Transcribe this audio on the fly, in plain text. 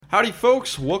Howdy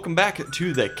folks, welcome back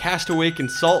to the Castaway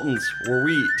Consultants, where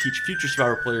we teach future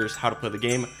Survivor players how to play the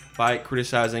game by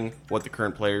criticizing what the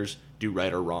current players do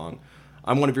right or wrong.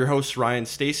 I'm one of your hosts, Ryan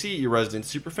Stacy, your resident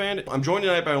superfan. I'm joined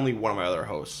tonight by only one of my other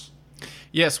hosts.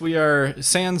 Yes, we are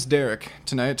sans Derek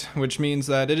tonight, which means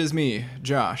that it is me,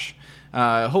 Josh.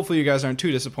 Hopefully you guys aren't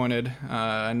too disappointed.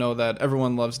 I know that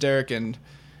everyone loves Derek, and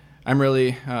I'm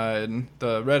really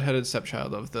the redheaded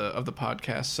stepchild of the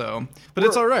podcast. So, but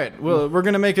it's all right. We're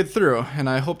gonna make it through, and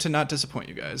I hope to not disappoint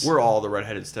you guys. We're all the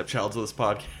redheaded stepchilds of this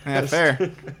podcast. Yeah,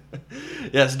 fair.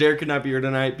 Yes, Derek could not be here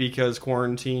tonight because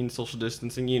quarantine, social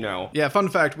distancing, you know. Yeah, fun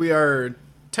fact: we are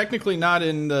technically not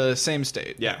in the same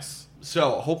state. Yes.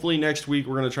 So hopefully next week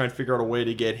we're gonna try and figure out a way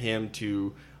to get him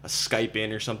to a Skype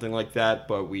in or something like that,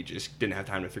 but we just didn't have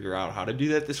time to figure out how to do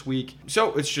that this week.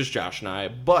 So it's just Josh and I.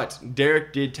 But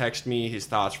Derek did text me his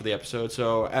thoughts for the episode,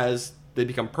 so as they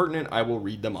become pertinent, I will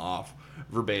read them off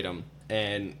verbatim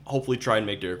and hopefully try and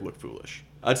make Derek look foolish.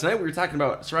 Tonight we were talking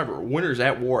about Survivor Winners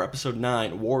at War, episode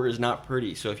 9. War is not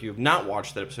pretty. So if you have not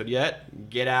watched that episode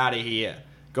yet, get out of here.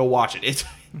 Go watch it.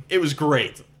 It was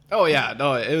great. Oh yeah,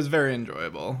 no, it was very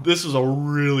enjoyable. This was a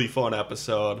really fun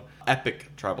episode.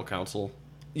 Epic tribal council.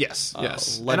 Yes.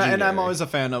 Legendary. And I'm always a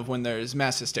fan of when there's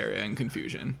mass hysteria and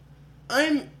confusion.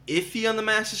 I'm iffy on the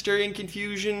mass hysteria and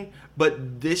confusion,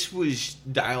 but this was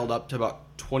dialed up to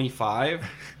about 25.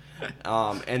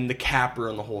 And the capper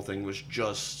and the whole thing was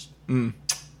just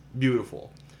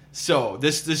beautiful. So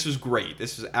this was great.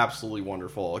 This was absolutely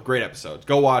wonderful. A great episode.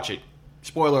 Go watch it.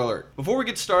 Spoiler alert. Before we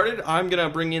get started, I'm going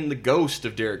to bring in the ghost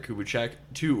of Derek Kubicek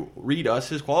to read us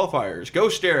his qualifiers.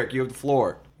 Ghost Derek, you have the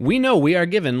floor. We know we are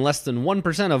given less than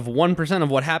 1% of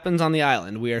what happens on the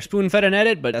island. We are spoon-fed an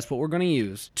edit, but that's what we're going to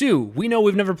use. 2, we know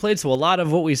we've never played, so a lot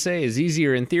of what we say is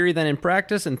easier in theory than in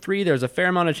practice. And 3, there's a fair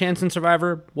amount of chance in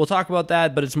Survivor. We'll talk about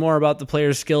that, but it's more about the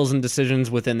players' skills and decisions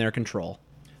within their control.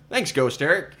 Thanks, Ghost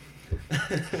Derek.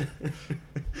 That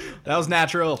was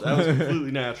natural. That was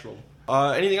completely natural.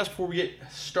 Anything else before we get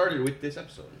started with this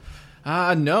episode?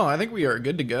 No, I think we are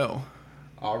good to go.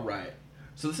 All right.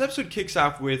 So this episode kicks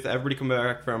off with everybody coming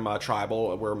back from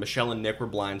Tribal, where Michelle and Nick were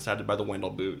blindsided by the Wendell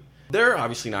boot. They're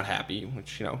obviously not happy,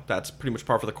 which, that's pretty much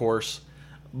par for the course.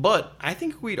 But I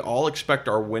think we'd all expect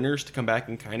our winners to come back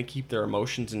and kind of keep their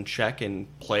emotions in check and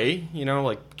play,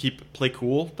 play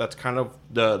cool. That's kind of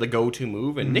the go-to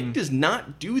move, and Nick does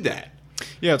not do that.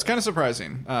 Yeah, it's kind of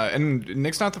surprising. And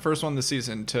Nick's not the first one this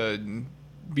season to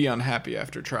be unhappy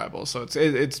after Tribal, so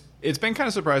it's been kind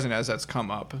of surprising as that's come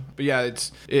up. But yeah,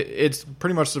 it's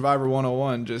pretty much Survivor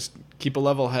 101. Just keep a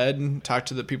level head and talk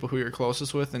to the people who you're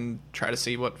closest with and try to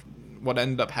see what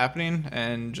ended up happening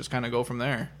and just kind of go from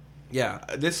there. Yeah,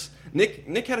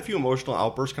 Nick had a few emotional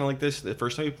outbursts kind of like this the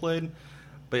first time he played,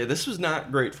 but yeah, this was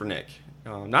not great for Nick.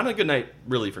 Not a good night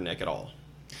really for Nick at all.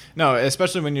 No,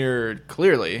 especially when you're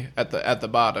clearly at the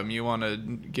bottom, you want to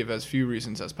give as few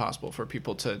reasons as possible for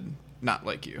people to not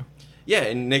like you. Yeah,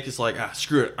 and Nick is like,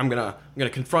 screw it, I'm gonna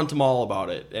confront them all about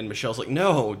it. And Michelle's like,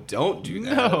 no, don't do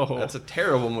that. No. That's a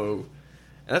terrible move.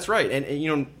 And that's right.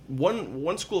 And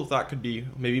one school of thought could be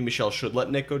maybe Michelle should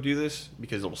let Nick go do this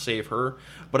because it'll save her.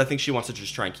 But I think she wants to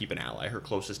just try and keep an ally, her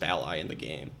closest ally in the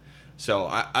game. So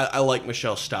I like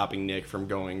Michelle stopping Nick from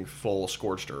going full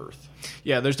scorched earth.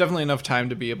 Yeah, there's definitely enough time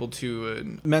to be able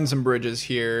to mend some bridges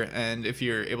here, and if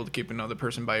you're able to keep another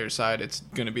person by your side, it's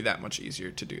going to be that much easier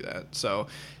to do that. So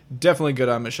definitely good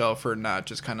on Michelle for not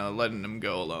just kind of letting him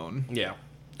go alone. Yeah.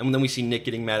 And then we see Nick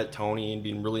getting mad at Tony and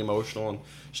being really emotional, and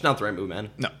it's not the right move,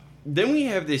 man. No. Then we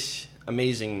have this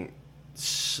amazing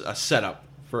setup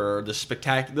for the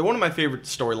spectacular, one of my favorite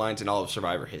storylines in all of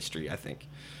Survivor history, I think,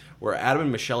 where Adam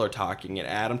and Michelle are talking, and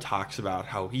Adam talks about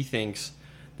how he thinks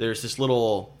there's this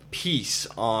little piece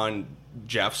on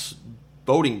Jeff's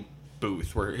voting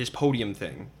booth, where his podium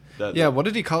thing. What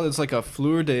did he call it? It's like a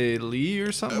fleur de lis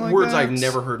or something like that? Words I've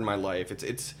never heard in my life.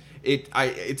 It's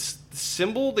the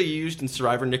symbol they used in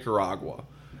Survivor Nicaragua.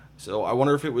 So I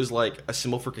wonder if it was like a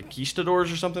symbol for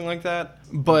conquistadors or something like that.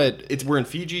 But we're in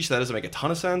Fiji, so that doesn't make a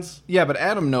ton of sense. Yeah, but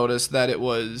Adam noticed that it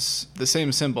was the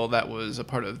same symbol that was a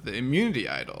part of the immunity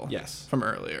idol. Yes. From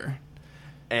earlier.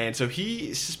 And so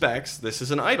he suspects this is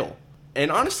an idol.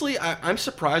 And honestly, I'm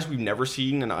surprised we've never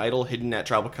seen an idol hidden at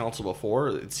Tribal Council before.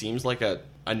 It seems like a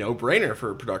no-brainer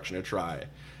for a production to try,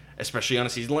 especially on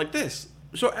a season like this.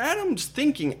 So Adam's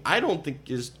thinking, I don't think,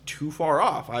 is too far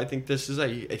off. I think this is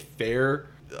a fair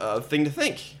thing to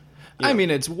think. I mean,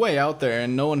 it's way out there,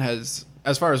 and no one has,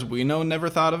 as far as we know, never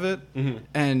thought of it. Mm-hmm.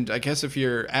 And I guess if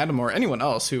you're Adam or anyone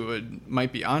else who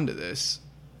might be onto this,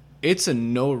 it's a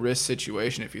no-risk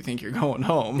situation if you think you're going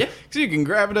home. Yeah. Because you can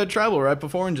grab it at Tribal right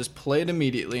before and just play it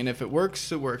immediately. And if it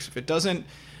works, it works. If it doesn't,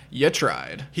 You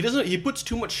tried. He puts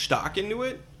too much stock into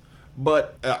it,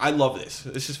 but I love this.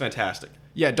 This is fantastic.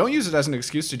 Yeah, don't use it as an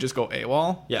excuse to just go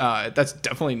AWOL. Yeah. That's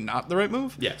definitely not the right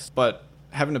move. Yes. But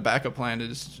having a backup plan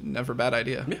is never a bad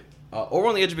idea. Yeah. Over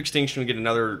on the Edge of Extinction, we get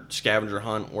another scavenger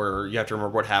hunt where you have to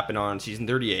remember what happened on season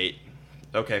 38.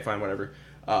 Okay, fine, whatever.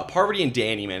 Parvati and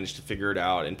Danny managed to figure it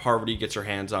out, and Parvati gets her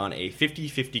hands on a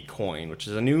 50-50 coin, which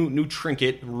is a new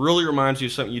trinket. Really reminds you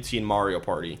of something you'd see in Mario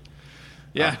Party.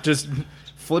 Yeah, just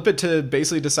flip it to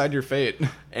basically decide your fate.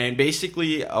 And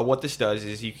basically, what this does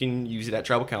is you can use it at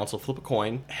Tribal Council, flip a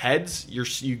coin. Heads, you're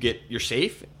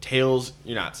safe. Tails,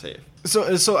 you're not safe.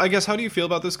 So I guess, how do you feel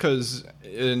about this? Because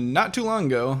not too long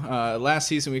ago, last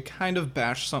season, we kind of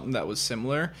bashed something that was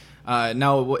similar.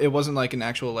 Now, it wasn't like an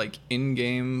actual like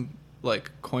in-game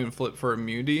like coin flip for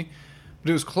immunity,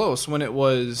 but it was close when it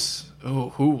was. Oh,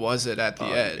 who was it at the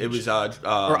edge? It was or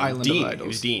Island Dean. of Idols. It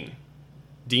was Dean.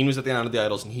 Dean was at the Island of the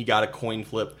Idols, and he got a coin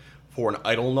flip for an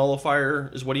idol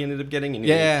nullifier, is what he ended up getting, and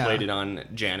he played it on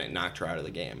Janet and knocked her out of the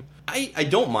game. I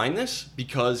don't mind this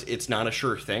because it's not a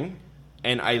sure thing,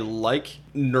 and I like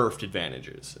nerfed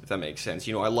advantages, if that makes sense.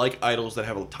 I like idols that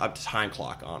have a time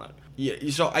clock on it. Yeah,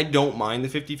 so I don't mind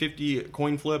the 50-50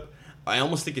 coin flip. I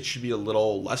almost think it should be a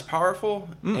little less powerful,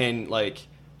 and like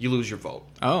you lose your vote.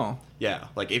 Oh, yeah.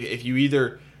 Like if you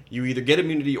either get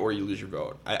immunity or you lose your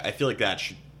vote. I feel like that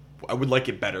should. I would like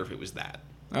it better if it was that.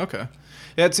 okay.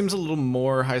 Yeah, it seems a little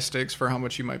more high stakes for how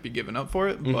much you might be giving up for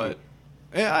it, but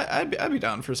yeah, I'd be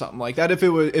down for something like that if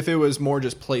it was more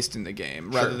just placed in the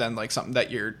game rather than like something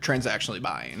that you're transactionally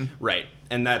buying. Right,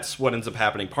 and that's what ends up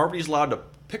happening. Parvati's allowed to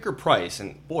pick her price,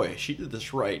 and boy, she did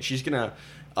this right. She's gonna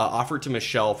offer it to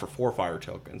Michelle for 4 fire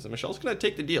tokens, and Michelle's gonna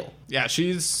take the deal. Yeah,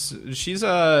 she's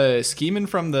scheming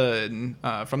from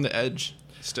the edge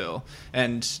still,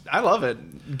 and I love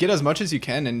it. Get as much as you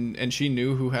can, and she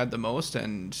knew who had the most,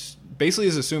 and basically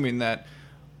is assuming that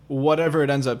whatever it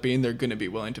ends up being, they're going to be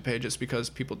willing to pay just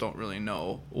because people don't really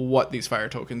know what these fire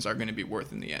tokens are going to be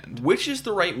worth in the end. Which is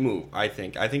the right move, I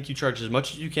think. I think you charge as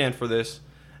much as you can for this,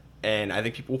 and I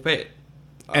think people will pay it.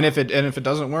 And if it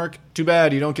doesn't work, too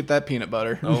bad, you don't get that peanut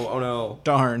butter. Oh no.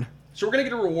 Darn. So we're going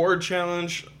to get a reward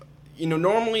challenge.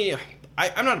 Normally,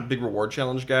 I'm not a big reward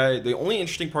challenge guy. The only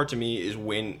interesting part to me is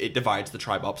when it divides the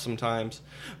tribe up sometimes.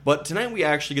 But tonight we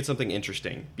actually get something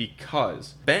interesting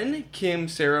because Ben, Kim,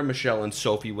 Sarah, Michelle, and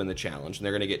Sophie win the challenge, and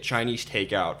they're going to get Chinese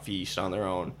takeout feast on their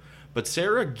own. But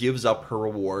Sarah gives up her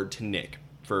reward to Nick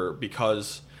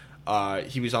because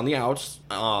he was on the outs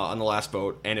on the last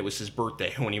vote, and it was his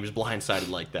birthday when he was blindsided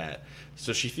like that.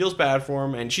 So she feels bad for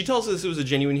him, and she tells us it was a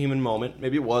genuine human moment.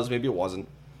 Maybe it was, maybe it wasn't.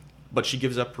 But she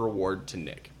gives up her reward to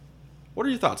Nick. What are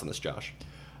your thoughts on this, Josh?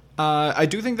 I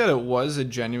do think that it was a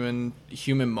genuine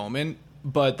human moment,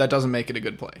 but that doesn't make it a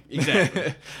good play.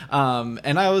 Exactly.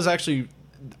 And I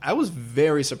was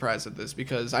very surprised at this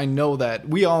because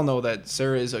we all know that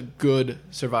Sarah is a good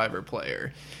Survivor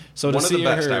player. So one of the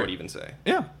best, I would even say.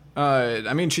 Yeah.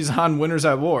 I mean, she's on Winners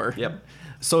at War. Yep.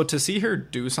 So to see her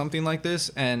do something like this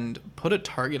and put a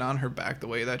target on her back the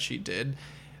way that she did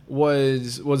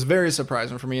was very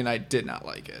surprising for me, and I did not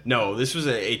like it. No, this was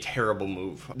a terrible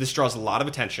move. This draws a lot of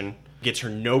attention, gets her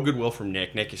no goodwill from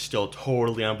Nick. Nick is still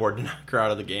totally on board to knock her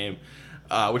out of the game,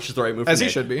 which is the right move for As Nick.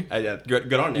 he should be.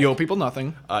 Good on Nick. You owe people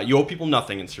nothing. You owe people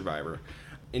nothing in Survivor.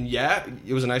 And yeah,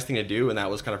 it was a nice thing to do, and that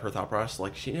was kind of her thought process.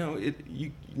 Like,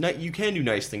 you can do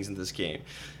nice things in this game.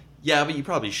 Yeah, but you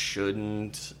probably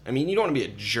shouldn't. I mean, you don't want to be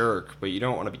a jerk, but you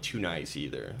don't want to be too nice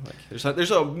either. Like,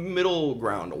 there's a middle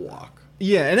ground to walk.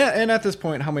 Yeah, and at this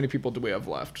point, how many people do we have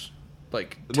left?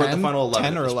 Like 10, we're at the final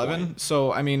 11 10 or 11? Point.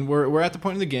 So, I mean, we're at the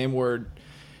point in the game where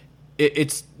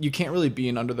it's you can't really be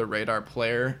an under-the-radar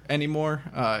player anymore.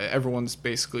 Everyone's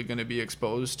basically going to be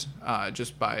exposed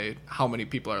just by how many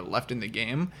people are left in the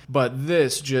game. But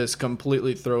this just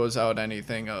completely throws out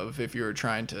anything of if you're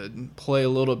trying to play a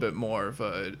little bit more of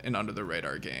an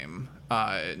under-the-radar game.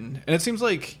 And it seems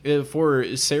like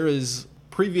for Sarah's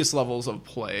previous levels of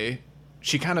play,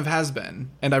 she kind of has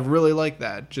been, and I really like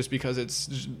that just because it's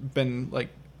been like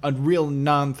a real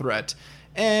non-threat,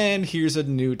 and here's a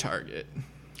new target.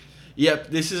 Yep,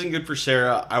 this isn't good for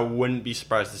Sarah. I wouldn't be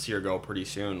surprised to see her go pretty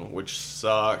soon, which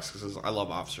sucks because I love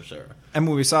Officer Sarah. And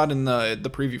when we saw it in the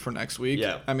preview for next week,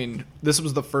 yeah. I mean, this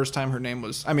was the first time her name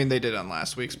was, I mean, they did it on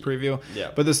last week's preview,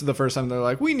 yeah. But this is the first time they're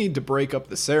like, we need to break up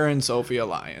the Sarah and Sophie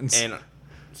alliance. And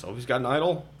Sophie's got an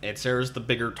idol, and Sarah's the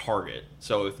bigger target.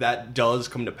 So if that does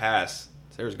come to pass,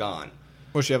 Sarah's gone.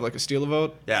 Will she have like a steal a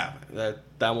vote? Yeah, that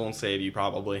won't save you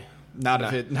probably. Not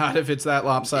if it's that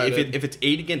lopsided. If it's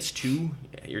 8 against 2,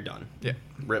 yeah, you're done. Yeah,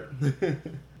 rip.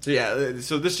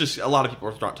 So this just a lot of people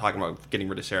are talking about getting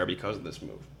rid of Sarah because of this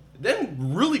move. Then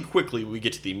really quickly we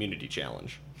get to the immunity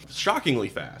challenge. Shockingly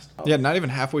fast. Yeah, not even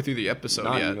halfway through the episode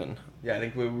Not yet. even. Yeah, I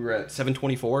think we were at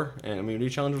 7:24 and immunity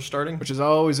challenge was starting. Which is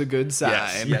always a good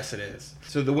sign. Yes, it is.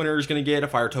 So the winner is going to get a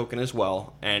fire token as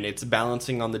well, and it's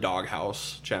balancing on the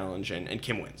doghouse challenge, and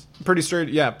Kim wins. Pretty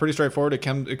straightforward. It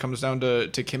comes down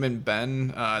to Kim and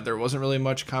Ben. There wasn't really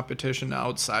much competition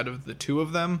outside of the two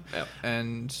of them. Yep.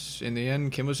 And in the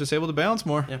end, Kim was just able to balance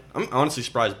more. Yeah, I'm honestly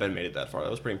surprised Ben made it that far.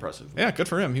 That was pretty impressive. Yeah, good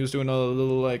for him. He was doing a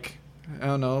little, like, I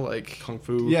don't know, like... Kung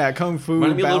Fu. Yeah, Kung Fu,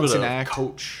 Reminded me a little bit balancing of act.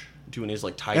 Coach doing his,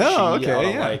 like, Tai Chi Oh, okay, out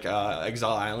on, yeah. like,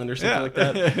 Exile Island or something Yeah.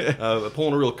 like that.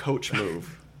 Pulling a real Coach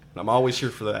move. And I'm always here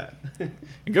for that.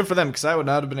 And good for them, because I would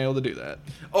not have been able to do that.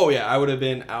 Oh, yeah, I would have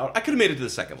been out. I could have made it to the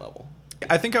second level.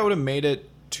 I think I would have made it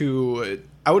to...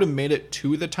 I would have made it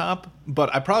to the top,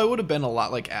 but I probably would have been a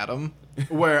lot like Adam,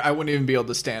 where I wouldn't even be able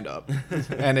to stand up.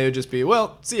 And it would just be,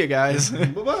 well, see you guys.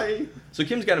 Bye-bye. So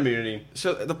Kim's got immunity.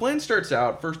 So the plan starts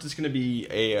out, first it's going to be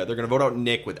they're going to vote out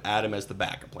Nick with Adam as the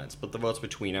backup plan. Split the votes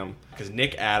between them, because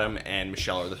Nick, Adam, and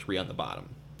Michelle are the three on the bottom.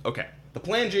 Okay. The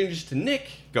plan changes to Nick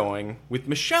going with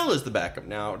Michelle as the backup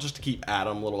now, just to keep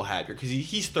Adam a little happier, because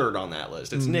he's third on that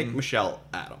list. It's Nick, Michelle,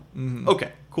 Adam.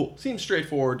 Okay, cool. Seems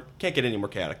straightforward. Can't get any more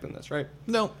chaotic than this, right?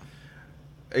 No.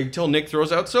 Until Nick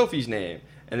throws out Sophie's name,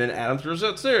 and then Adam throws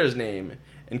out Sarah's name.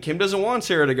 And Kim doesn't want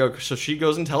Sarah to go, so she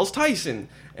goes and tells Tyson.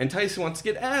 And Tyson wants to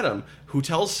get Adam, who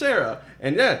tells Sarah.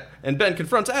 And Ben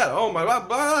confronts Adam. Oh my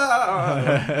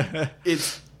God.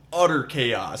 It's utter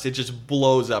chaos. It just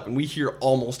blows up, and we hear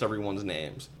almost everyone's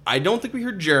names. I don't think we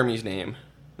heard Jeremy's name.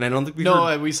 And I don't think we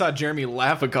heard... we saw Jeremy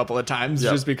laugh a couple of times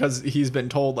Yep. just because he's been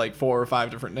told like 4 or 5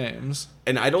 different names.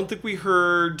 And I don't think we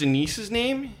heard Denise's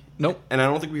name. Nope. And I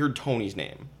don't think we heard Tony's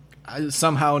name. I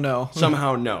somehow no.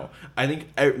 Somehow, no. I think,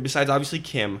 besides obviously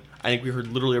Kim, I think we heard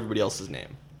literally everybody else's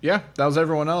name. Yeah, that was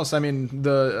everyone else. I mean,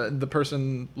 the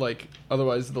person like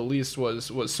otherwise the least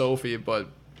was Sophie, but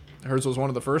hers was one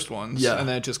of the first ones. Yeah. And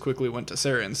then it just quickly went to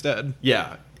Sarah instead.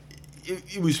 Yeah.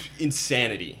 It was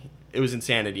insanity. It was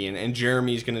insanity. And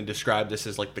Jeremy's going to describe this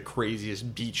as like the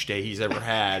craziest beach day he's ever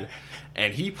had.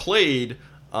 And he played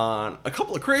on a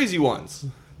couple of crazy ones.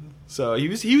 So he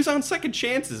was on second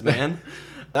chances, man.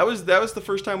 That was the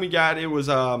first time we got it was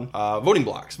voting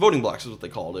blocks. Voting blocks is what they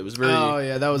called it. It was very Oh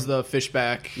yeah, that was the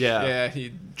fishback. Yeah. Yeah,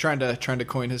 he trying to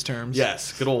coin his terms.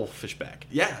 yes, good old fishback.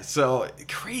 Yeah, so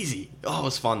crazy. Oh, it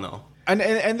was fun though.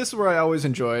 And this is where I always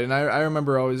enjoyed, and I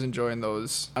remember always enjoying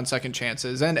those on second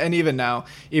chances, and even now,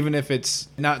 even if it's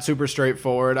not super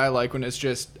straightforward, I like when it's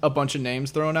just a bunch of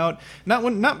names thrown out.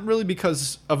 Not really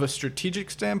because of a strategic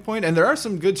standpoint, and there are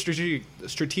some good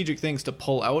strategic things to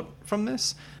pull out from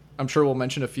this. I'm sure we'll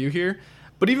mention a few here,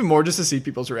 but even more just to see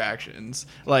people's reactions.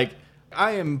 Like,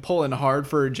 I am pulling hard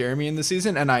for Jeremy in the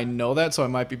season, and I know that, so I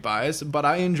might be biased, but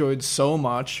I enjoyed so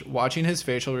much watching his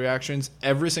facial reactions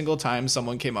every single time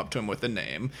someone came up to him with a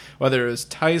name, whether it was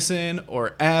Tyson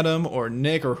or Adam or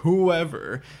Nick or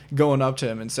whoever going up to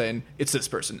him and saying, it's this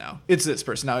person now. It's this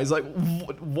person now. He's like,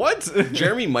 what?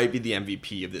 Jeremy might be the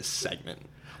MVP of this segment.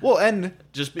 Well, and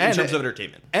Just in terms of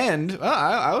entertainment. And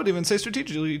I would even say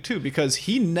strategically, too, because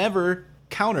he never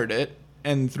countered it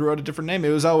and threw out a different name. It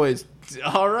was always,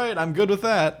 all right, I'm good with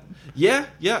that. Yeah.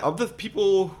 Of the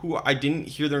people who I didn't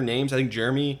hear their names, I think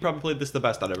Jeremy probably played this the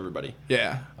best out of everybody.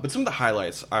 Yeah. But some of the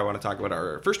highlights I want to talk about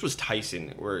are, first was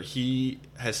Tyson, where he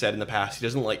has said in the past he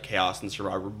doesn't like chaos and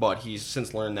Survivor, but he's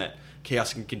since learned that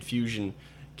chaos and confusion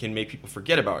can make people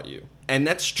forget about you. And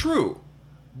that's true.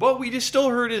 But we just still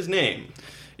heard his name.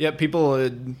 Yeah, people,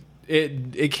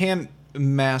 it can't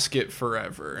mask it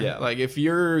forever. Yeah. Like, if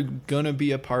you're going to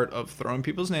be a part of throwing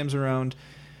people's names around,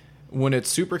 when it's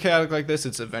super chaotic like this,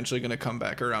 it's eventually going to come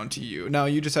back around to you. Now,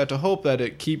 you just have to hope that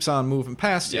it keeps on moving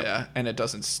past you and it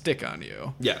doesn't stick on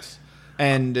you. Yes.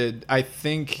 And I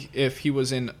think if he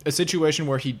was in a situation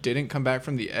where he didn't come back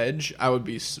from the edge, I would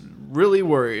be really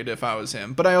worried if I was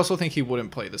him. But I also think he wouldn't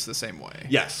play this the same way.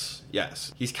 Yes.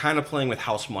 He's kind of playing with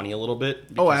house money a little bit.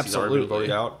 Oh, because he's already been absolutely.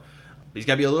 voted out. He's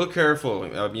got to be a little careful.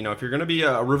 If you're going to be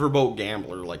a riverboat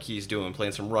gambler like he's doing,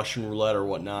 playing some Russian roulette or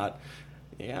whatnot,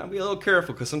 you got to be a little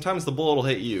careful because sometimes the bullet will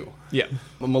hit you. Yeah.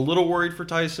 I'm a little worried for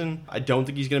Tyson. I don't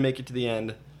think he's going to make it to the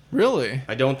end. Really?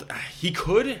 I don't. He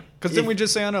could. Because didn't we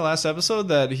just say on our last episode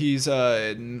that he's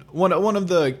one of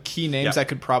the key names that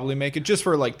could probably make it, just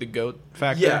for like the GOAT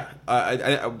factor?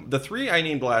 Yeah. The three I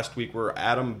named last week were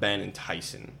Adam, Ben, and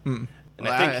Tyson. And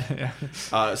I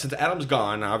think since Adam's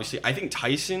gone, obviously, I think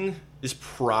Tyson is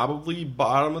probably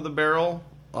bottom of the barrel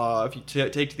if you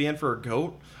take to the end for a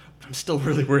GOAT. But I'm still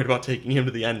really worried about taking him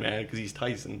to the end, man, because he's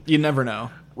Tyson. You never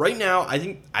know. Right now, I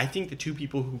think the two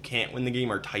people who can't win the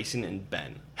game are Tyson and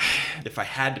Ben. if I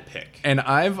had to pick. And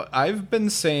I've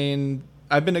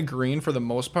been agreeing for the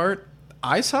most part.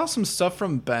 I saw some stuff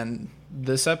from Ben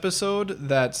this episode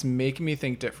that's making me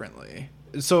think differently.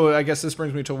 So I guess this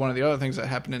brings me to one of the other things that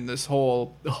happened in this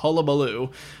whole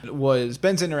hullabaloo was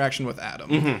Ben's interaction with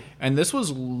Adam. And this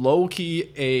was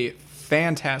low-key a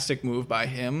fantastic move by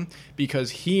him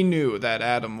because he knew that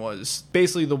Adam was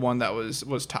basically the one that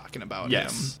was talking about him.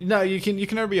 No, you can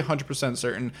never be 100%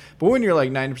 certain, but when you're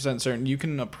like 90% certain, you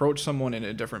can approach someone in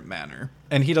a different manner.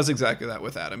 And he does exactly that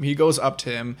with Adam. He goes up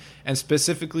to him and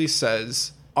specifically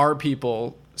says, "Are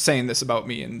people saying this about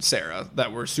me and Sarah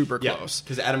that we're super close?"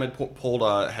 Because Adam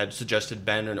had suggested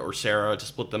Ben or Sarah to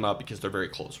split them up because they're very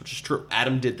close, which is true.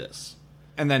 Adam did this.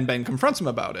 And then Ben confronts him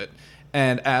about it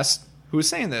and asks, "Who's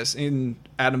saying this?" And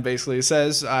Adam basically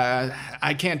says,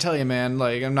 I can't tell you, man.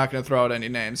 Like, I'm not going to throw out any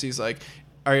names. He's like,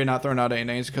 "Are you not throwing out any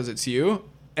names because it's you?"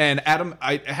 And Adam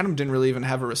didn't really even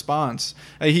have a response.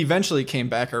 He eventually came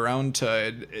back around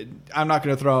to, "I'm not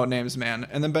going to throw out names, man."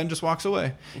 And then Ben just walks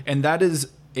away. And that is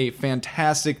a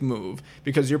fantastic move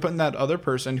because you're putting that other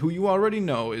person who you already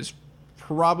know is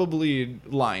probably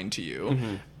lying to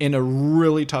you in a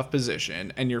really tough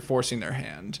position, and you're forcing their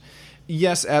hand.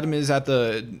 Yes, Adam is at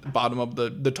the bottom of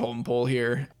the totem pole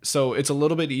here, so it's a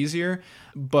little bit easier,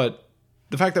 but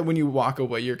the fact that when you walk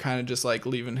away, you're kind of just like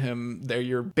leaving him there,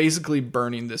 you're basically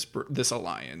burning this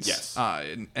alliance. Yes.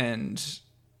 And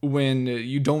when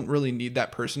you don't really need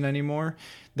that person anymore,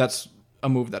 that's a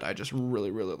move that I just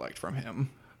really, really liked from him.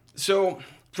 So,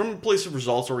 from a place of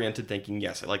results-oriented thinking,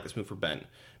 yes, I like this move for Ben.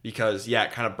 Because, yeah,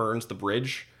 it kind of burns the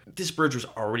bridge. This bridge was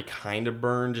already kind of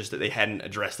burned, just that they hadn't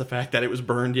addressed the fact that it was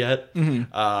burned yet.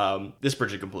 This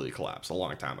bridge had completely collapsed a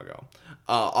long time ago.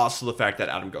 Also, the fact that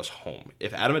Adam goes home.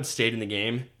 If Adam had stayed in the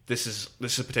game, this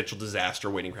is a potential disaster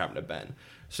waiting for happen to Ben.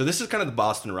 So this is kind of the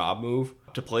Boston Rob move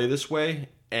to play this way.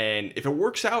 And if it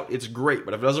works out, it's great.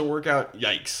 But if it doesn't work out,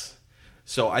 yikes.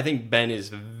 So I think Ben is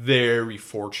very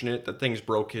fortunate that things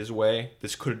broke his way.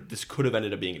 This could have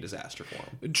ended up being a disaster for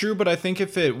him. True, but I think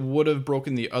if it would have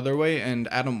broken the other way and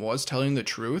Adam was telling the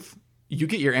truth, you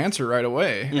get your answer right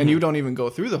away. And you don't even go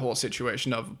through the whole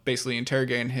situation of basically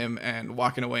interrogating him and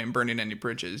walking away and burning any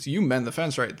bridges. You mend the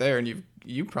fence right there, and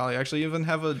you probably actually even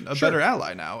have a better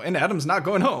ally now. And Adam's not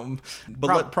going home,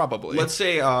 but probably. Let's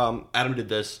say Adam did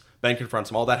this, Ben confronts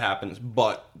him, all that happens,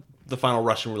 but the final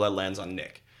Russian roulette lands on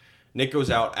Nick. Nick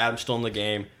goes out, Adam's still in the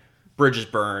game, bridge is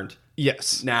burned.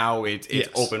 Yes. Now it's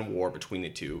open war between the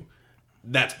two.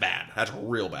 That's bad. That's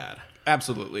real bad.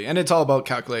 Absolutely. And it's all about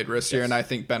calculated risk here, and I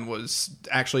think Ben was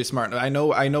actually smart. I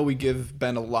know we give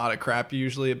Ben a lot of crap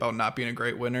usually about not being a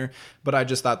great winner, but I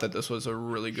just thought that this was a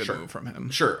really good move from him.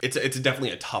 Sure. It's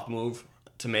definitely a tough move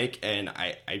to make, and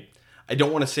I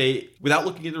don't want to say, without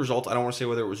looking at the results, I don't want to say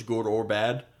whether it was good or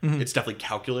bad. It's definitely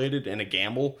calculated and a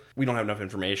gamble. We don't have enough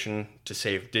information to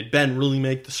say, did Ben really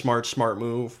make the smart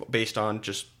move based on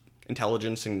just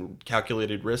intelligence and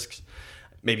calculated risks?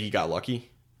 Maybe he got lucky.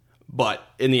 But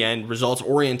in the end,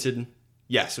 results-oriented,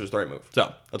 yes, it was the right move.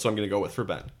 So that's what I'm going to go with for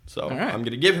Ben. So right. I'm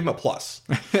going to give him a plus.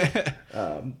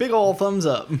 Big ol' thumbs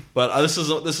up. But this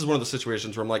is one of the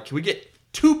situations where I'm like, can we get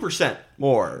 2%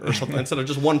 more or something instead of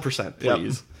just 1%,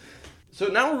 please? Yep. So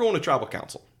now we're going to tribal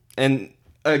council. And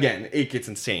again, it gets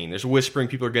insane. There's whispering,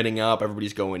 people are getting up,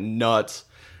 everybody's going nuts.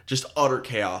 Just utter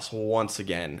chaos once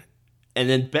again. And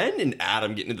then Ben and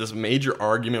Adam get into this major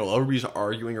argument while everybody's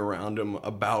arguing around him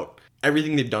about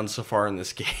everything they've done so far in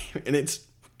this game. And it's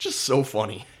just so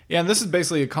funny. Yeah, and this is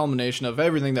basically a culmination of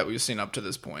everything that we've seen up to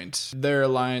this point. Their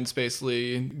alliance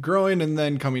basically growing and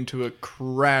then coming to a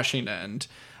crashing end.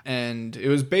 And it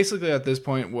was basically at this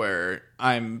point where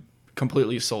I'm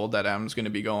completely sold that Adam's going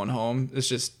to be going home. It's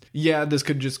just, yeah, this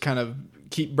could just kind of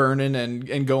keep burning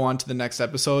and go on to the next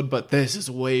episode, but this is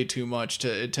way too much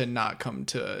to not come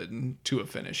to a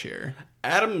finish here.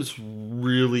 Adam's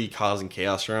really causing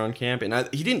chaos around camp, and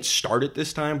he didn't start it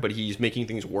this time, but he's making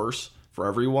things worse for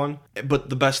everyone. But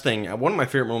the best thing, one of my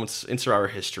favorite moments in Survivor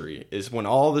history is when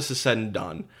all this is said and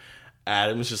done,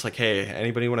 Adam's just like, hey,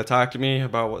 anybody want to talk to me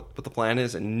about what the plan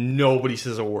is? And nobody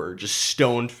says a word, just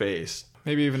stone-faced.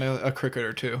 Maybe even a cricket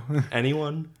or two.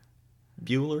 Anyone?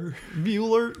 Bueller?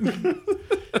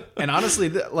 And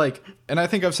honestly, and I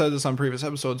think I've said this on previous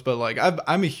episodes, but like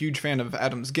I'm a huge fan of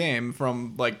Adam's game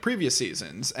from like previous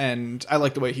seasons, and I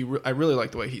like the way I really like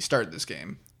the way he started this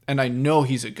game, and I know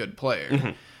he's a good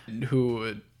player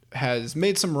who has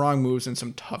made some wrong moves in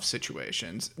some tough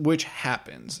situations, which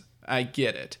happens. I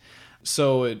get it.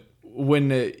 So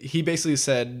when he basically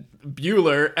said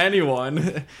Bueller,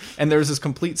 anyone, and there was this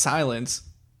complete silence,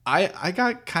 I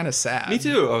got kind of sad. Me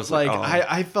too. I was like, oh.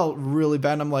 I felt really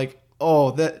bad. And I'm like,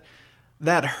 oh,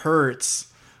 that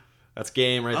hurts. That's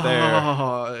game right there.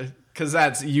 Oh, because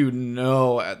that's, at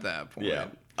that point. Yeah.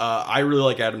 I really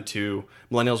like Adam too.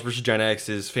 Millennials vs. Gen X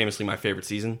is famously my favorite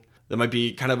season. That might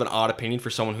be kind of an odd opinion for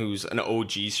someone who's an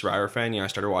OG Survivor fan. I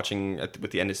started watching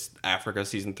with the end of Africa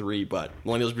season 3, but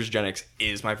Millennials vs. Gen X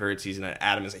is my favorite season, and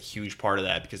Adam is a huge part of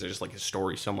that because I just like his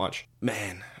story so much.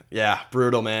 Man, yeah,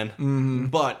 brutal, man. Mm-hmm.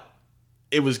 But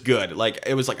it was good.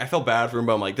 I felt bad for him,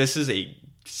 but I'm like, this is a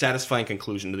satisfying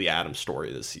conclusion to the Adam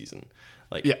story this season.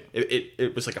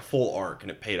 It was like a full arc,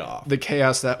 and it paid off. The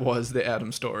chaos that was the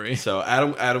Adam story. So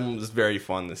Adam was very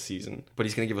fun this season, but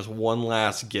he's going to give us one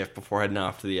last gift before heading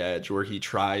off to the edge, where he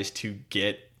tries to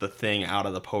get the thing out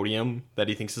of the podium that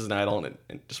he thinks is an idol, and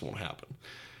it just won't happen.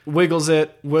 Wiggles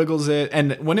it,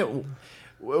 and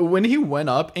when he went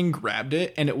up and grabbed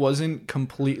it, and it wasn't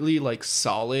completely like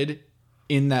solid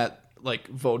in that like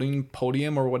voting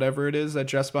podium or whatever it is that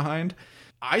Jeff's behind,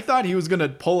 I thought he was going to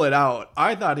pull it out.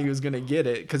 I thought he was going to get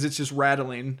it because it's just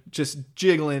rattling, just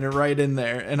jiggling it right in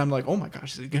there. And I'm like, oh my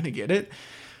gosh, is he going to get it?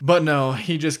 But no,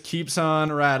 he just keeps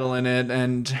on rattling it,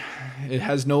 and it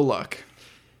has no luck.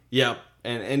 Yep.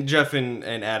 And Jeff and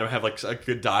Adam have like a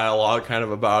good dialogue kind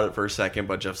of about it for a second,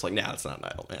 but Jeff's like, nah, it's not an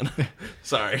idol, man.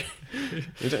 Sorry.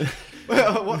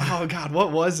 Oh God,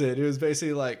 what was it? It was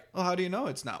basically like, oh, how do you know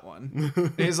it's not one?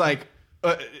 And he's like,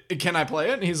 can I play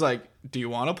it? And he's like, do you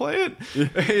want to play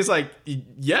it? He's like,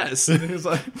 yes. And he's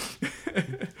like,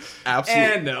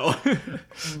 absolutely. And no.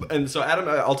 And so Adam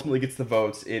ultimately gets the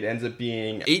votes. It ends up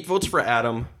being 8 votes for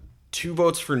Adam, 2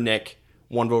 votes for Nick,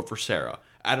 1 vote for Sarah.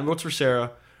 Adam votes for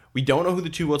Sarah. We don't know who the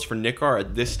 2 votes for Nick are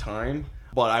at this time,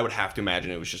 but I would have to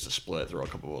imagine it was just a split. Throw a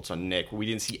couple votes on Nick. We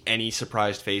didn't see any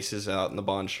surprised faces out in the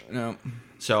bunch. No.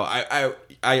 So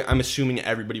I'm assuming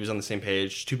everybody was on the same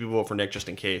page. 2 people vote for Nick just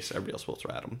in case. Everybody else votes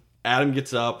for Adam. Adam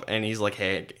gets up and he's like,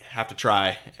 hey, have to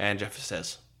try. And Jeff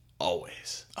says,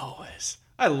 always. Always.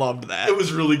 I loved that. It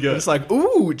was really good. It's like,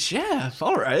 ooh, Jeff,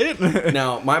 all right.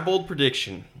 Now, my bold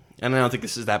prediction, and I don't think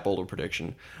this is that bold of a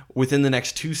prediction, within the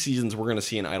next 2 seasons, we're going to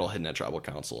see an idol hidden at Tribal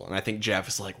Council. And I think Jeff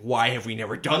is like, why have we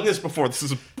never done this before? This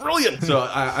is brilliant. So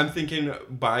I'm thinking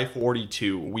by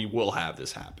 42, we will have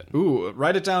this happen. Ooh,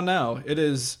 write it down now. It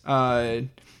is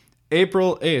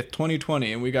April 8th,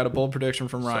 2020, and we got a bold prediction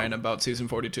from Ryan about season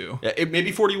 42. Yeah, it may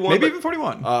be 41. Maybe even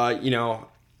 41.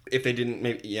 If they didn't,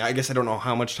 I guess I don't know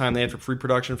how much time they had for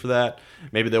pre-production for that.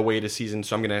 Maybe they'll wait a season.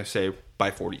 So I'm going to say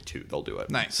by 42, they'll do it.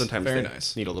 Nice. Sometimes Very they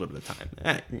nice. need a little bit of time.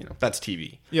 That's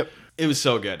TV. Yep. It was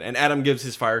so good. And Adam gives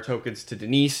his fire tokens to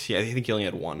Denise. Yeah, I think he only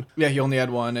had 1. Yeah, he only had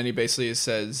 1, and he basically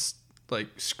says, like,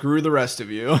 screw the rest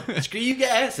of you. Screw you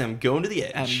guys. I'm going to the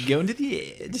edge. I'm going to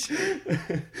the edge.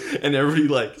 And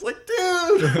everybody is like,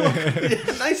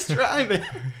 dude, nice try, man.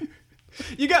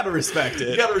 You got to respect it.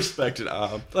 You got to respect it.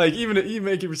 Like, even you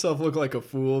make yourself look like a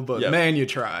fool, but man, you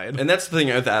tried. And that's the thing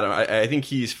with Adam. I think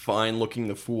he's fine looking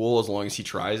the fool as long as he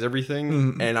tries everything.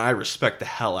 Mm-hmm. And I respect the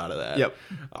hell out of that. Yep.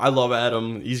 I love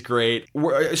Adam. He's great.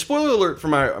 Spoiler alert for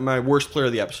my worst player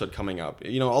of the episode coming up.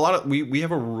 We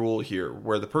have a rule here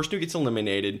where the person who gets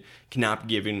eliminated cannot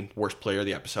be given worst player of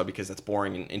the episode because that's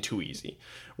boring and too easy.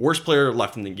 Worst player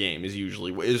left in the game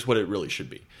is what it really should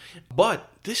be. But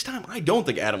this time, I don't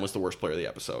think Adam was the worst player of the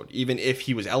episode, even if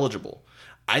he was eligible.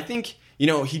 I think,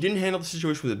 he didn't handle the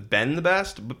situation with Ben the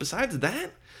best, but besides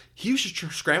that, he was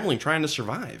just scrambling, trying to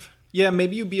survive. Yeah,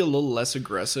 maybe you'd be a little less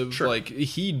aggressive. Sure. Like,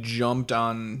 he jumped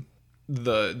on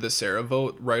the Sarah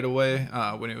vote right away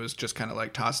when it was just kind of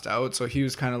like tossed out. So he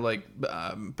was kind of like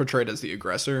portrayed as the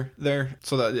aggressor there.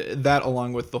 So that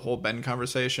along with the whole Ben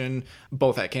conversation,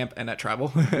 both at camp and at Tribal,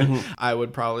 mm-hmm. I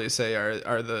would probably say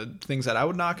are the things that I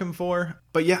would knock him for.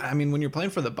 But yeah, I mean, when you're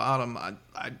playing for the bottom,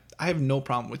 I have no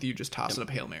problem with you just tossing up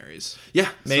Hail Marys. Yeah.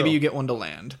 Maybe you get one to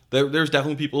land. There's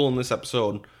definitely people in this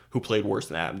episode who played worse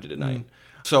than Adam did tonight. Mm-hmm.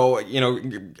 So,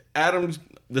 Adam's...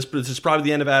 This is probably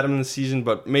the end of Adam in the season,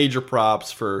 but major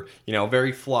props for,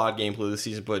 very flawed gameplay this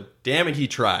season. But damn it, he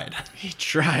tried. He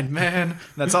tried, man.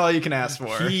 That's all you can ask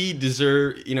for. He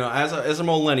deserves, as a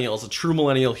millennial, as a true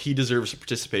millennial, he deserves a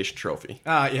participation trophy.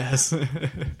 Ah, yes.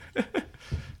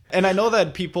 And I know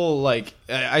that people,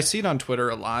 I see it on Twitter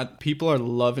a lot. People are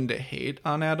loving to hate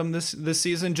on Adam this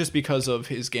season just because of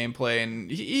his gameplay, and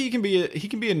he can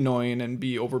be annoying and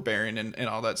be overbearing and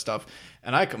all that stuff.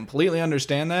 And I completely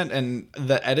understand that, and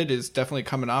the edit is definitely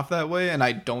coming off that way, and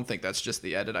I don't think that's just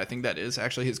the edit. I think that is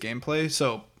actually his gameplay,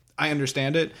 so I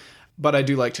understand it. But I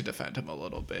do like to defend him a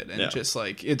little bit, and just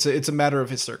it's a matter of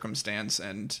his circumstance,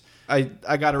 and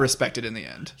I gotta respect it in the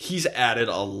end. He's added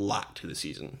a lot to the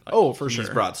season. Oh, for sure.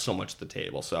 He's brought so much to the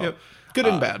table. So good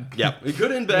and bad. Yeah,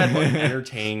 good and bad, but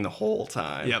entertaining the whole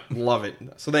time. Yep, love it.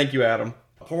 So thank you, Adam.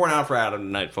 Pouring out for Adam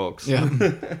tonight, folks. Yeah.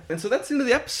 And so that's the end of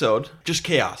the episode. Just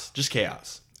chaos. Just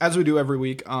chaos. As we do every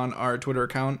week on our Twitter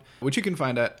account, which you can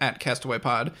find at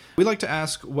 @CastawayPod, we like to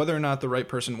ask whether or not the right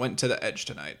person went to the edge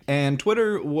tonight. And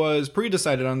Twitter was pretty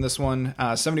decided on this one,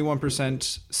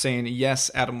 71% saying yes,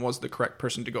 Adam was the correct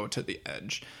person to go to the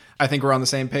edge. I think we're on the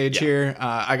same page here.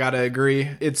 I gotta agree.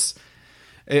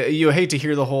 You hate to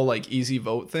hear the whole like easy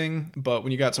vote thing, but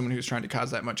when you got someone who's trying to cause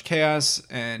that much chaos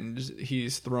and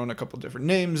he's thrown a couple different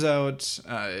names out,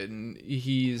 and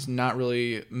he's not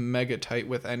really mega tight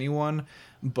with anyone,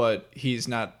 but he's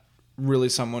not really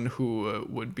someone who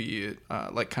would be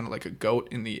like kind of like a goat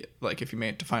in the like if you made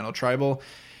it to Final Tribal,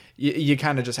 you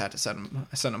kind of just had to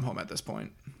send him home at this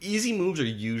point. Easy moves are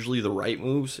usually the right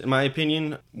moves, in my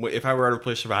opinion. If I were ever to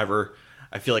play Survivor,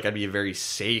 I feel like I'd be a very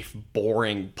safe,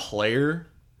 boring player.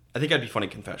 I think I'd be fun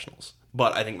at confessionals,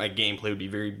 but I think my gameplay would be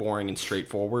very boring and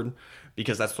straightforward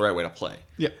because that's the right way to play.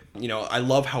 Yeah. You know, I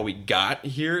love how we got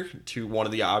here to one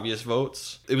of the obvious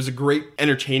votes. It was a great,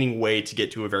 entertaining way to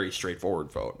get to a very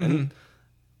straightforward vote. And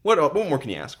what more can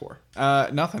you ask for?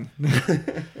 Nothing.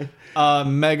 Mega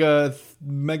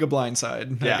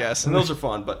blindside, I guess. And those are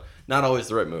fun, but not always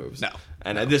the right moves. No.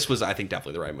 And this was, I think,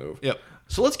 definitely the right move. Yep.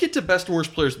 So let's get to best and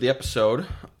worst players of the episode.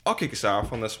 I'll kick us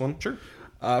off on this one. Sure.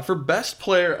 For best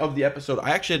player of the episode,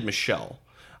 I actually had Michelle.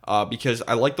 Because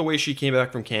I like the way she came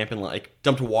back from camp and like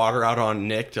dumped water out on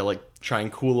Nick to like try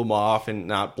and cool him off and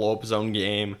not blow up his own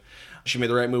game. She made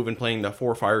the right move in playing the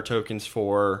 4 fire tokens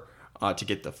for to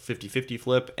get the 50-50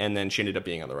 flip, and then she ended up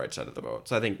being on the right side of the vote.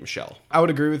 So I think Michelle. I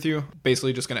would agree with you.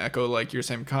 Basically just going to echo like your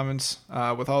same comments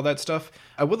with all that stuff.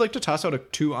 I would like to toss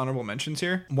out 2 honorable mentions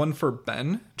here. One for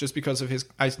Ben, just because of his,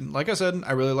 like I said,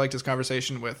 I really liked his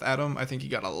conversation with Adam. I think he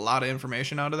got a lot of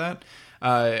information out of that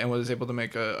and was able to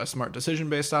make a smart decision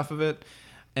based off of it.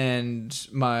 And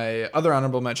my other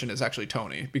honorable mention is actually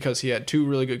Tony, because he had 2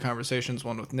 really good conversations,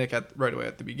 one with Nick right away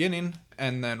at the beginning,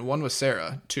 and then one with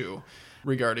Sarah, too,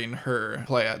 regarding her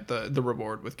play at the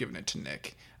reward with giving it to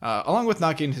Nick, along with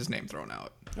not getting his name thrown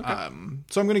out. Okay.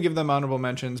 So I'm going to give them honorable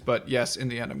mentions, but yes, in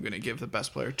the end, I'm going to give the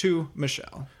best player to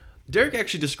Michelle. Derek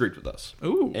actually disagreed with us.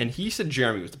 Ooh. And he said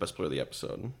Jeremy was the best player of the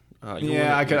episode.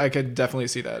 I could definitely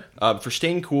see that. For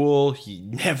staying cool, he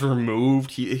never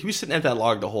moved. He was sitting at that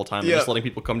log the whole time, just letting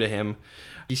people come to him.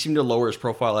 He seemed to lower his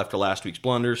profile after last week's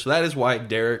blunder, so that is why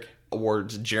Derek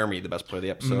awards Jeremy the best player of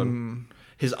the episode.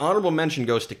 His honorable mention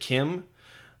goes to Kim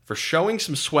for showing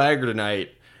some swagger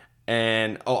tonight,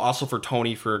 and also for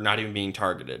Tony for not even being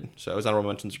targeted. So his honorable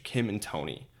mentions are Kim and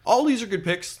Tony. All these are good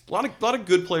picks. A lot of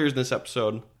good players in this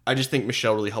episode. I just think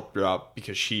Michelle really helped her out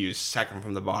because she was second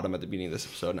from the bottom at the beginning of this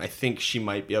episode, and I think she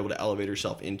might be able to elevate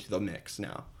herself into the mix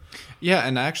now. Yeah,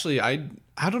 and actually, I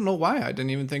don't know why I didn't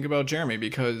even think about Jeremy,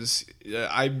 because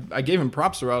I gave him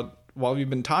props throughout while we've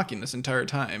been talking this entire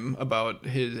time about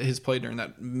his play during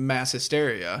that mass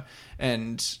hysteria,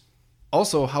 and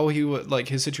also how he would like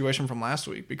his situation from last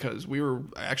week, because we were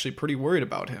actually pretty worried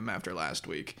about him after last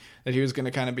week, that he was going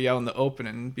to kind of be out in the open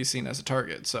and be seen as a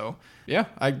target. So yeah,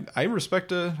 I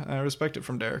respect it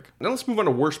from Derek. Now let's move on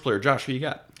to worst player. Josh, who you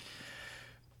got?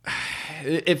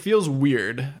 It feels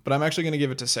weird, but I'm actually going to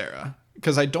give it to Sarah,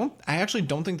 because I actually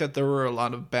don't think that there were a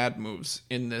lot of bad moves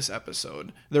in this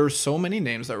episode. There were so many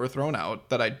names that were thrown out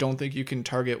that I don't think you can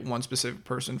target one specific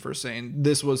person for saying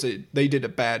they did a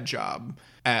bad job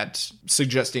at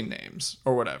suggesting names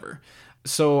or whatever.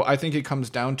 So I think it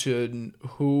comes down to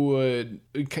who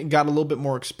got a little bit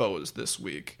more exposed this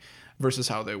week versus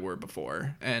how they were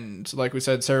before. And like we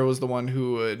said, Sarah was the one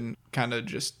who kind of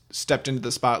just stepped into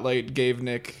the spotlight, gave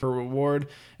Nick her reward,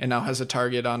 and now has a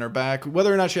target on her back.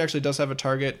 Whether or not she actually does have a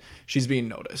target, she's being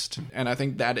noticed. And I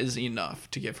think that is enough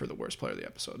to give her the worst player of the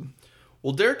episode.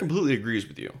 Well, Derek completely agrees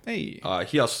with you. Hey.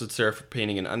 He also said Sarah for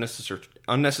painting an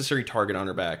unnecessary target on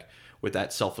her back with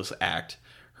that selfless act.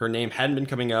 Her name hadn't been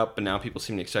coming up, but now people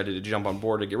seem excited to jump on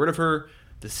board to get rid of her.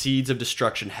 The seeds of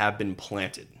destruction have been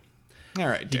planted. All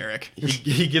right, Derek.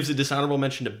 He gives a dishonorable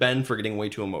mention to Ben for getting way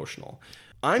too emotional.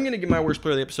 I'm going to give my worst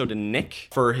player of the episode to Nick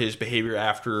for his behavior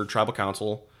after Tribal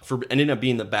Council, for ending up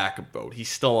being the backup vote. He's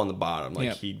still on the bottom.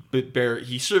 Like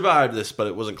he survived this, but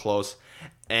it wasn't close.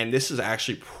 And this is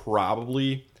actually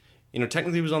probably,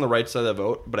 technically he was on the right side of the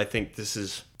vote, but I think this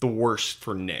is the worst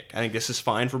for Nick. I think this is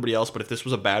fine for everybody else, but if this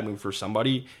was a bad move for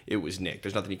somebody, it was Nick.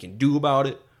 There's nothing he can do about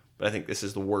it. But I think this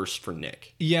is the worst for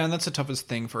Nick. Yeah, and that's the toughest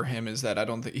thing for him, is that I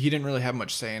don't think he didn't really have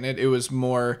much say in it. It was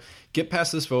more get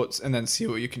past this votes and then see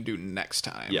what you can do next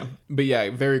time. Yeah. But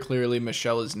yeah, very clearly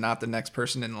Michelle is not the next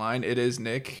person in line. It is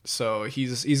Nick. So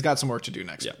he's got some work to do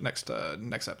next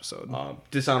episode.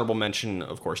 Dishonorable mention,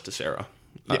 of course, to Sarah.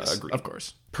 Yes, Agreed. of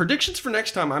course. Predictions for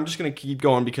next time, I'm just going to keep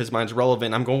going because mine's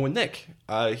relevant. I'm going with Nick.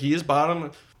 He is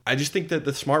bottom. I just think that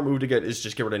the smart move to get is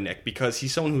just get rid of Nick because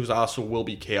he's someone who's also will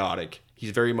be chaotic.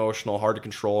 He's very emotional, hard to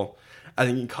control. I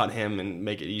think you can cut him and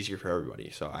make it easier for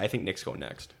everybody. So I think Nick's going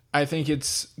next. I think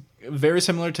it's very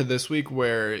similar to this week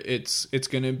where it's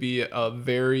going to be a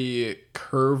very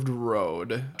curved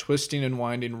road, twisting and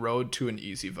winding road to an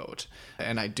easy vote.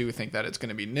 And I do think that it's going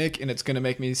to be Nick, and it's going to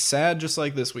make me sad just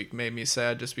like this week made me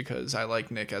sad just because I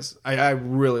like Nick I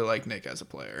really like Nick as a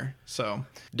player. So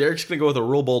Derek's going to go with a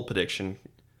real bold prediction.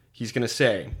 He's going to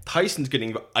say Tyson's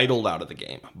getting idled out of the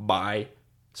game by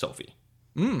Sophie.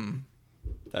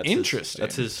 That's interesting.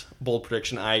 That's his bold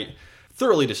prediction. I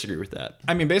thoroughly disagree with that.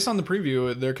 I mean, based on the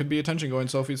preview, there could be attention going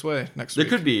Sophie's way next week.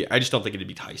 There could be. I just don't think it'd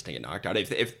be Tyson to get knocked out.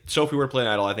 If Sophie were playing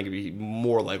idle, I think it'd be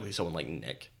more likely someone like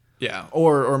Nick. Yeah,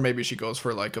 or maybe she goes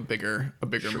for like a bigger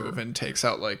move and takes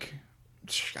out like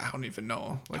I don't even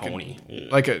know, like Tony,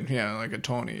 like a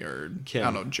Tony or Kim.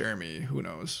 I don't know, Jeremy. Who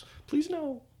knows? Please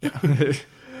no.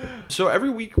 So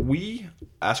every week we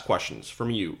ask questions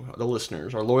from you, the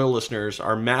listeners, our loyal listeners,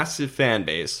 our massive fan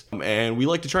base, and we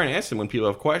like to try and answer them when people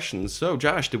have questions. So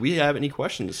Josh, did we have any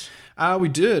questions? We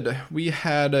did. We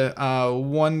had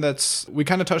one that's we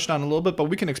kind of touched on a little bit, but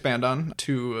we can expand on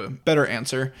to better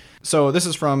answer. So this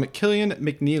is from Killian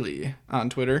McNeely on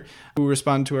Twitter, who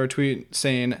responded to our tweet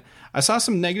saying, I saw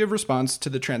some negative response to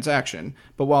the transaction,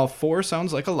 but while 4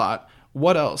 sounds like a lot,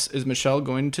 what else is Michelle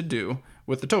going to do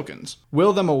with the tokens?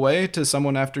 Will them away to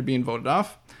someone after being voted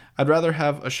off? I'd rather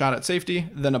have a shot at safety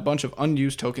than a bunch of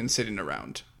unused tokens sitting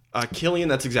around. Killian,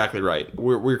 that's exactly right.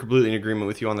 We're completely in agreement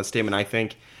with you on that statement. I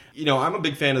think, I'm a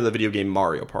big fan of the video game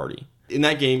Mario Party. In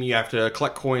that game, you have to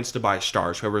collect coins to buy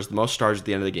stars. Whoever has the most stars at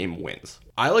the end of the game wins.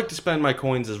 I like to spend my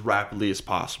coins as rapidly as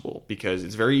possible because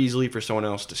it's very easily for someone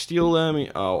else to steal them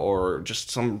or just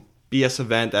some BS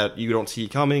event that you don't see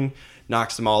coming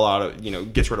knocks them all out,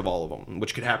 gets rid of all of them,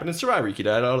 which could happen in Survivor. You could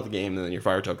add out of the game and then your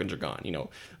fire tokens are gone.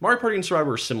 Mario Party and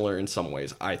Survivor are similar in some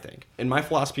ways, I think. And my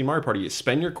philosophy in Mario Party is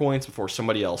spend your coins before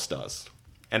somebody else does.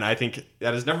 And I think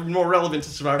that has never been more relevant to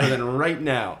Survivor than right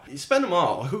now. You spend them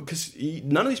all. Because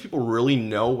none of these people really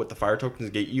know what the fire tokens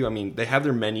get you. I mean, they have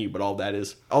their menu, but all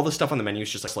the stuff on the menu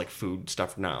is just like food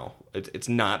stuff now. It's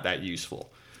not that useful.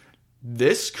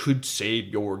 This could save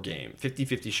your game.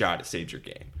 50-50 shot, it saves your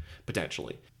game,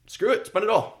 potentially. Screw it, spend it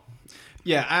all.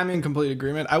 Yeah, I'm in complete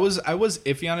agreement. I was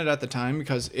iffy on it at the time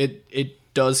because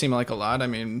it does seem like a lot. I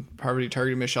mean, Parvati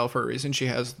targeted Michelle for a reason. She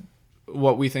has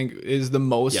what we think is the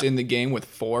most in the game with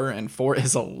 4, and 4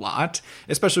 is a lot,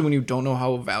 especially when you don't know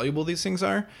how valuable these things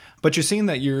are. But you're seeing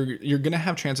that you're going to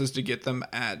have chances to get them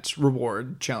at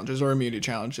reward challenges or immunity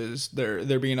challenges.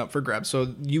 They're being up for grabs.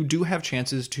 So you do have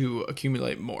chances to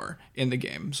accumulate more in the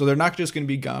game. So they're not just going to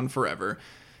be gone forever.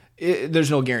 There's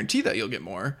no guarantee that you'll get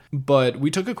more. But we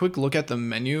took a quick look at the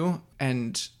menu,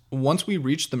 and once we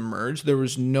reached the merge, there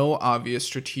was no obvious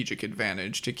strategic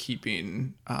advantage to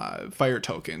keeping fire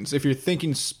tokens. If you're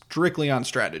thinking strictly on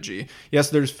strategy,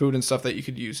 yes, there's food and stuff that you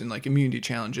could use in like immunity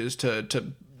challenges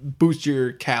to boost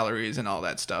your calories and all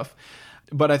that stuff.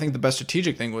 But I think the best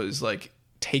strategic thing was like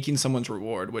taking someone's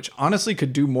reward, which honestly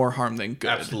could do more harm than good.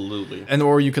 Absolutely. And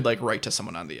or you could like write to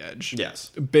someone on the edge. Yes.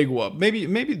 Big whoop. Maybe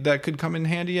that could come in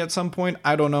handy at some point.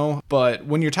 I don't know. But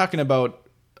when you're talking about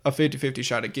a 50-50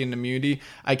 shot at getting immunity,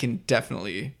 I can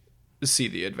definitely see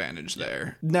the advantage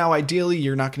there. Now, ideally,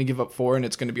 you're not going to give up 4 and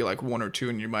it's going to be like 1 or 2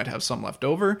 and you might have some left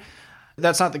over.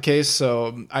 That's not the case,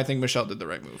 so I think Michelle did the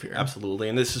right move here. Absolutely,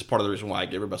 and this is part of the reason why I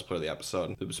gave her Best Player of the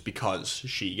Episode. It was because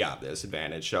she got this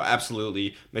advantage. So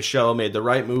absolutely, Michelle made the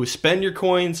right move. Spend your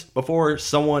coins before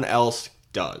someone else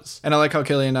does. And I like how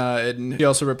Killian, and he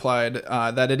also replied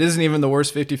that it isn't even the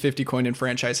worst 50-50 coin in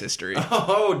franchise history.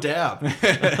 Oh, dab.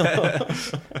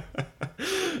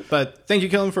 But thank you,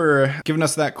 Killian, for giving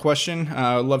us that question.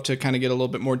 I'd love to kind of get a little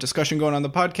bit more discussion going on the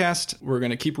podcast. We're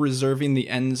going to keep reserving the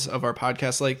ends of our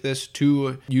podcast like this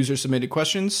to user-submitted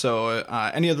questions. So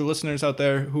any other listeners out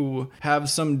there who have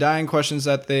some dying questions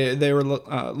that they were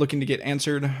looking to get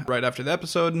answered right after the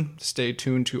episode, stay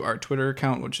tuned to our Twitter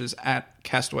account, which is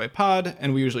 @CastawayPod,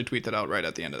 and we usually tweet that out right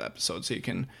at the end of the episode, so you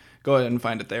can go ahead and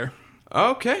find it there.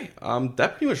 Okay,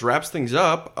 that pretty much wraps things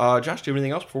up. Josh, do you have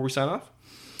anything else before we sign off?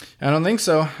 I don't think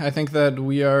so. I think that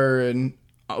we are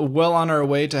well on our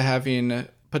way to having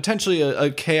potentially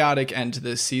a chaotic end to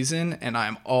this season, and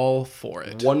I'm all for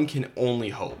it. One can only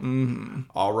hope. Mm-hmm.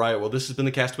 All right, well, this has been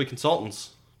the Castaway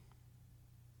Consultants.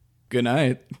 Good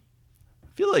night. I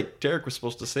feel like Derek was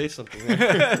supposed to say something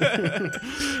there.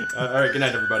 All right, good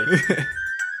night, everybody.